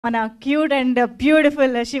మన cute and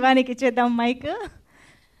beautiful శివానికి ఇచ్చేద్దాం mic.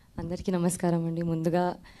 అందరికీ నమస్కారం అండి. ముందుగా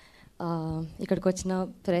ఇక్కడికి వచ్చిన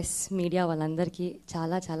ప్రెస్ మీడియా వాళ్ళందరికీ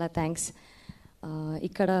చాలా చాలా థ్యాంక్స్.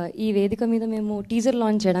 ఇక్కడ ఈ వేదిక మీద మేము టీజర్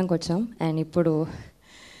లాంచ్ చేయడానికి వచ్చాం అండ్ ఇప్పుడు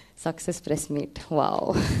సక్సెస్ ప్రెస్ మీట్. వావ్,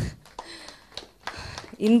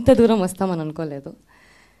 ఇంత దూరం వస్తామని అనుకోలేదు.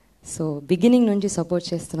 సో బిగినింగ్ నుంచి సపోర్ట్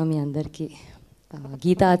చేస్తున్నాం మీ అందరికీ.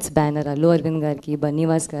 గీతా ఆర్ట్స్ బ్యానర్ అల్లు అరవింద్ గారికి,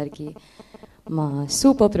 బన్నీవాస్ గారికి, మా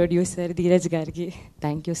సూపర్ ప్రొడ్యూసర్ ధీరజ్ గారికి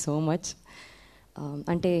థ్యాంక్ యూ సో మచ్.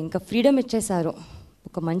 అంటే ఇంకా ఫ్రీడమ్ ఇచ్చేశారు.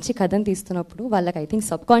 ఒక మంచి కథను తీస్తున్నప్పుడు వాళ్ళకి ఐ థింక్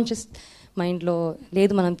సబ్ కాన్షియస్ మైండ్లో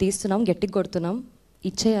లేదు మనం తీస్తున్నాం, గట్టిగా కొడుతున్నాం,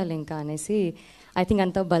 ఇచ్చేయాలి ఇంకా అనేసి ఐ థింక్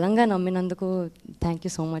అంత బలంగా నమ్మినందుకు థ్యాంక్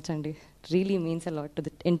యూ సో మచ్ అండి. Really means a lot to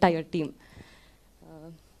the entire team.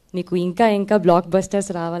 మీకు ఇంకా ఇంకా బ్లాక్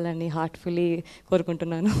బస్టర్స్ రావాలని హార్ట్ఫుల్లీ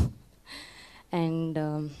కోరుకుంటున్నాను. And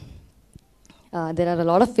there are a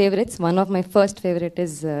lot of favorites. One of my first favorite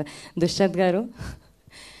is Dushyanth garu.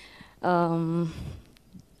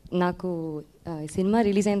 నాకు cinema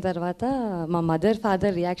release అయిన తర్వాత మా మదర్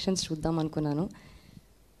ఫాదర్ రియాక్షన్స్ చూద్దాం అనుకున్నాను.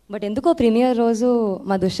 బట్ ఎందుకో ప్రీమియర్ రోజు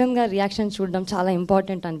మా దుష్యంత్ గారి రియాక్షన్ చూడడం చాలా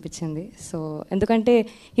ఇంపార్టెంట్ అనిపించింది. సో ఎందుకంటే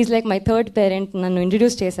he's like my third parent. నన్ను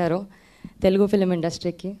ఇంట్రడ్యూస్ చేశారు తెలుగు ఫిలిం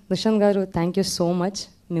ఇండస్ట్రీకి. దుష్యంత్ గారు థ్యాంక్ యూ సో మచ్.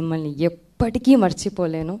 మిమ్మల్ని ఎప్పటికీ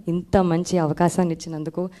మర్చిపోలేను. ఇంత మంచి అవకాశాన్ని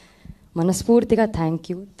ఇచ్చినందుకు మనస్ఫూర్తిగా థ్యాంక్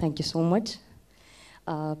యూ సో మచ్.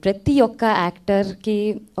 ప్రతి ఒక్క యాక్టర్కి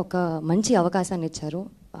ఒక మంచి అవకాశాన్ని ఇచ్చారు.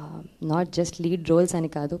 నాట్ జస్ట్ లీడ్ రోల్స్ అని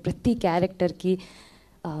కాదు, ప్రతి క్యారెక్టర్కి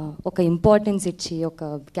ఒక ఇంపార్టెన్స్ ఇచ్చి, ఒక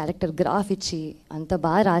క్యారెక్టర్ గ్రాఫ్ ఇచ్చి అంత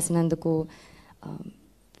బాగా రాసినందుకు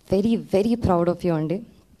very very proud of you అండి.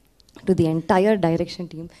 To the entire direction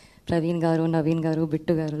team, Praveen గారు, నవీన్ గారు,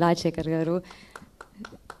 బిట్టు గారు, రాజశేఖర్ గారు,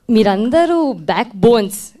 మీరందరూ బ్యాక్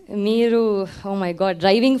బోన్స్. మీరు oh my God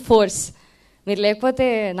driving force. మీరు లేకపోతే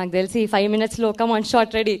నాకు తెలిసి 5 minutesలో come on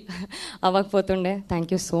shot ready అవ్వకపోతుండే. Thank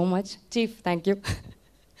you so much chief. Thank you.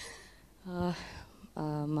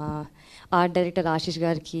 మా ఆర్ట్ డైరెక్టర్ ఆశీష్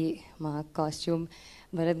గారికి, మా కాస్ట్యూమ్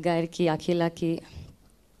భరత్ గారికి, అఖిలకి,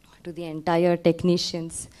 to the entire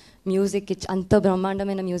technicians, music అంత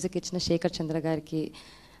బ్రహ్మాండమైన మ్యూజిక్ ఇచ్చిన శేఖర్ చంద్ర గారికి,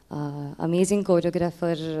 అమేజింగ్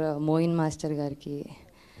కోరియోగ్రాఫర్ మోయిన్ మాస్టర్ గారికి,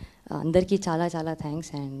 అందరికీ చాలా చాలా thanks.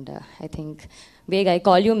 And I think Baig, I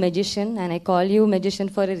call you magician and I call you magician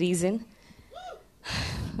for a reason.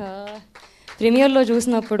 ప్రీమియర్లో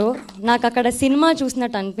చూసినప్పుడు నాకు అక్కడ సినిమా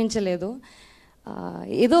చూసినట్టు అనిపించలేదు.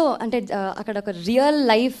 ఏదో అంటే అక్కడ ఒక రియల్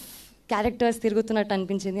లైఫ్ క్యారెక్టర్స్ తిరుగుతున్నట్టు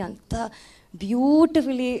అనిపించింది. అంత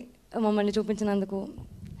బ్యూటిఫుల్లీ మమ్మల్ని చూపించినందుకు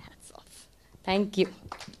hats off. Thank you.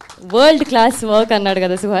 World class work అన్నాడు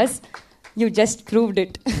కదా Suhas, you just proved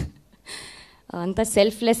it. అంత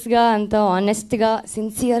సెల్ఫ్లెస్గా, అంత ఆనెస్ట్గా,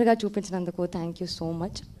 సిన్సియర్గా చూపించినందుకు thank you so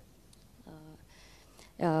much.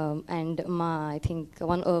 And మా I think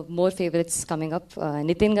one more favourites coming up,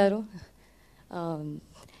 Nitin గారు.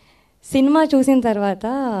 సినిమా చూసిన తర్వాత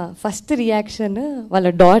ఫస్ట్ రియాక్షన్ వాళ్ళ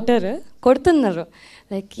డాటర్ కొడుతున్నారు,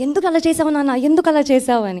 లైక్ ఎందుకు అలా చేసావు నాన్న, ఎందుకు అలా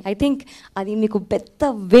చేసావు అని. ఐ థింక్ అది మీకు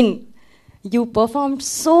పెద్ద win. You performed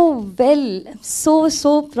so well, so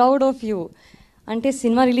so proud of you. అంటే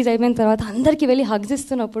సినిమా రిలీజ్ అయిపోయిన తర్వాత అందరికీ వెళ్ళి హగ్స్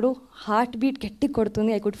ఇస్తున్నప్పుడు హార్ట్ బీట్ గట్టి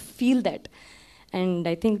కొడుతుంది. I could feel that. And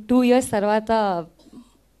I think 2 years తర్వాత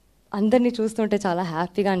అందరినీ చూస్తుంటే చాలా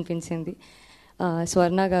హ్యాపీగా అనిపించింది.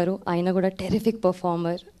 స్వర్ణ గారు, ఆయన కూడా టెరిఫిక్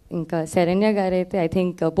పర్ఫార్మర్. ఇంకా శరణ్య గారు అయితే I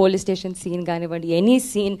think police station scene కానివ్వండి, ఎనీ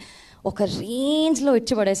సీన్ ఒక రేంజ్లో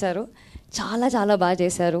ఇచ్చి పడేశారు. చాలా చాలా బాగా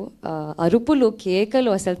చేశారు. అరుపులు,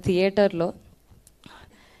 కేకలు అసలు థియేటర్లో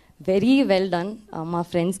వెరీ వెల్ డన్. మా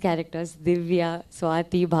ఫ్రెండ్స్ క్యారెక్టర్స్ దివ్య,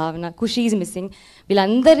 స్వాతి, భావన, ఖుషీ ఈజ్ మిస్సింగ్,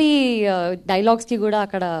 వీళ్ళందరి డైలాగ్స్కి కూడా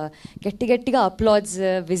అక్కడ గట్టి గట్టిగా అప్లాడ్స్,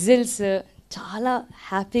 విజిల్స్, చాలా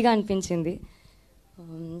హ్యాపీగా అనిపించింది.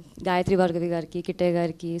 గాయత్రి భార్గవి గారికి, కిట్టే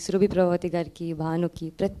గారికి, సురభి ప్రభావతి గారికి, భానుకి,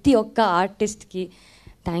 ప్రతి ఒక్క ఆర్టిస్ట్కి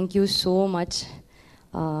thank you so much.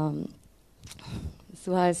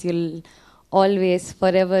 Suhas, you'll always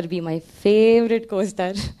for ever be my favourite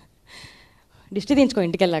co-star. దిష్టి తీయించుకో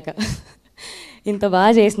ఇంటికి వెళ్ళాక. ఇంత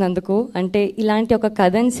బాగా చేసినందుకు, అంటే ఇలాంటి ఒక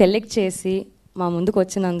కథని సెలెక్ట్ చేసి మా ముందుకు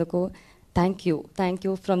వచ్చినందుకు thank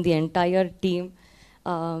you from the entire team.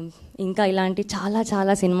 ఇంకా ఇలాంటి చాలా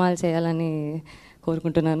చాలా సినిమాలు చేయాలని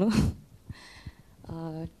కోరుకుంటున్నాను.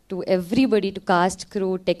 To everybody, to cost, crew,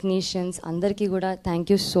 technicians అందరికీ కూడా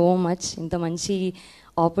థ్యాంక్ యూ సో మచ్. ఇంత మంచి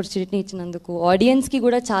ఆపర్చునిటీ ఇచ్చినందుకు ఆడియన్స్కి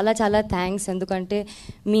కూడా చాలా చాలా థ్యాంక్స్. ఎందుకంటే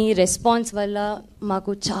మీ రెస్పాన్స్ వల్ల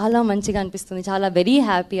మాకు చాలా మంచిగా అనిపిస్తుంది, చాలా వెరీ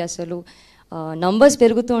హ్యాపీ. అసలు నంబర్స్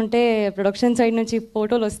పెరుగుతూ ఉంటే, ప్రొడక్షన్ సైడ్ నుంచి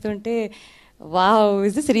ఫోటోలు వస్తుంటే వావ్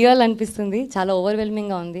ఇస్ దిస్ రియల్ అనిపిస్తుంది. చాలా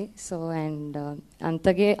ఓవర్వెల్మింగ్గా ఉంది. సో అండ్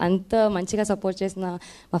అంత మంచిగా సపోర్ట్ చేసిన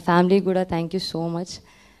మా ఫ్యామిలీ కూడా thank you so much.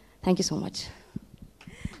 Thank you so much.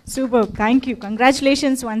 Super. Thank you.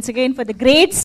 Congratulations once again for the great